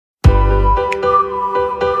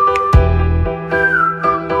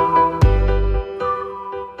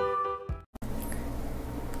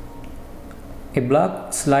A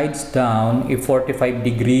block slides down a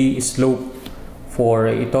 45-degree slope for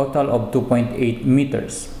a total of 2.8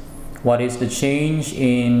 meters. What is the change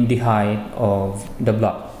in the height of the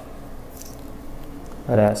block?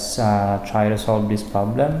 Let us try to solve this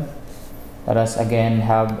problem. Let us again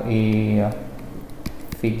have a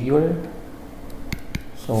figure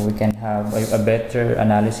so we can have a better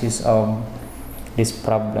analysis of this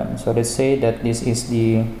problem. So let's say that this is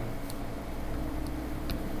the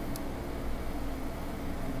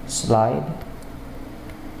slide.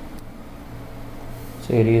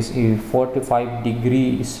 So it is a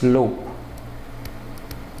 45-degree slope,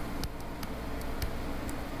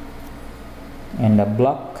 and the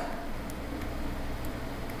block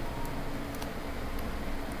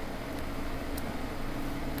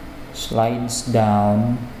slides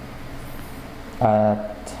down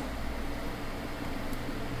at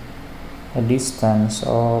a distance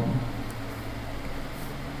of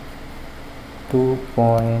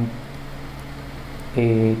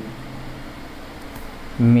 2.8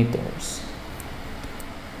 meters.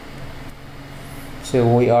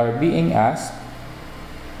 So we are being asked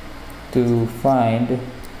to find the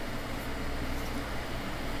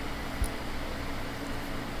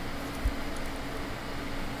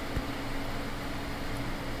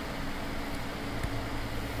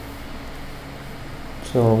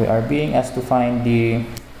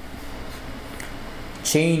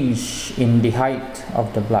change in the height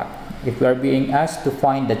of the block. If we are being asked to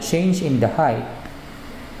find the change in the height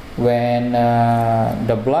when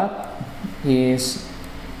the block is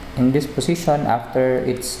in this position after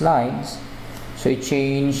it slides, so it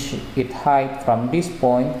change its height from this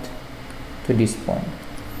point to this point.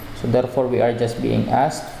 So therefore we are just being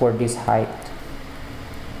asked for this height.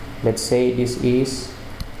 Let's say this is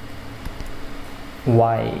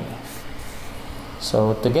y.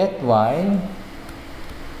 So to get y,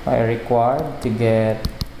 I require to get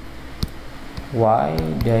y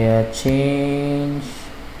the change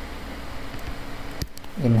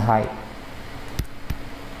in height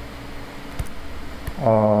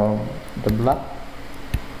of the block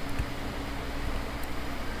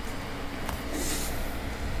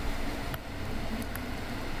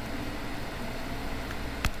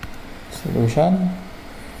solution.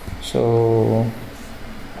 So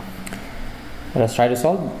let's try to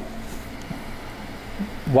solve.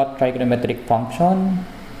 What trigonometric function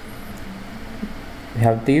we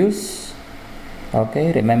have to use?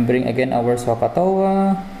 Okay, remembering again our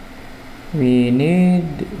SOHCAHTOA,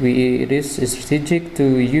 it is strategic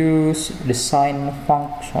to use the sine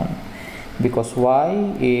function because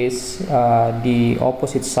y is the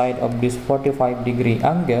opposite side of this 45-degree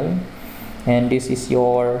angle, and this is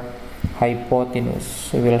your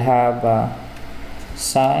hypotenuse. So we'll have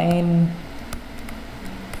sine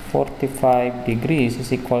 45 degrees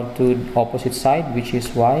is equal to opposite side, which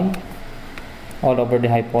is y, all over the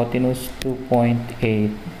hypotenuse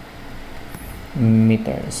 2.8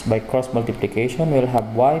 meters. By cross multiplication, we'll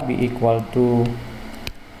have y be equal to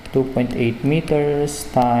 2.8 meters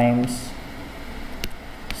times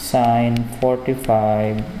sine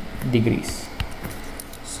 45 degrees.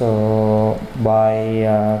 So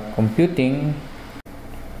by computing,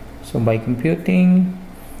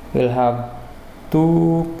 we'll have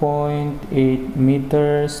 2.8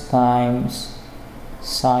 meters times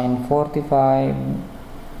sine 45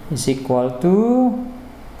 is equal to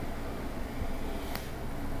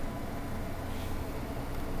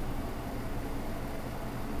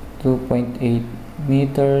 2.8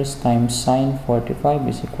 meters times sine 45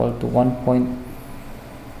 is equal to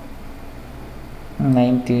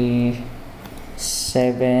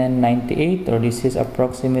 1.9798, or this is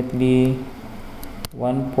approximately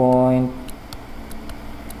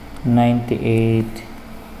 1.98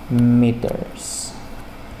 meters.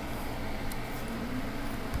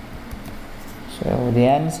 So the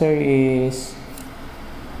answer is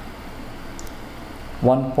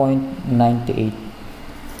 1.98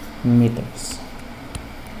 meters.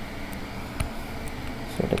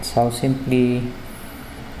 So that's how simply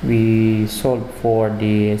we solve for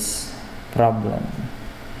this problem.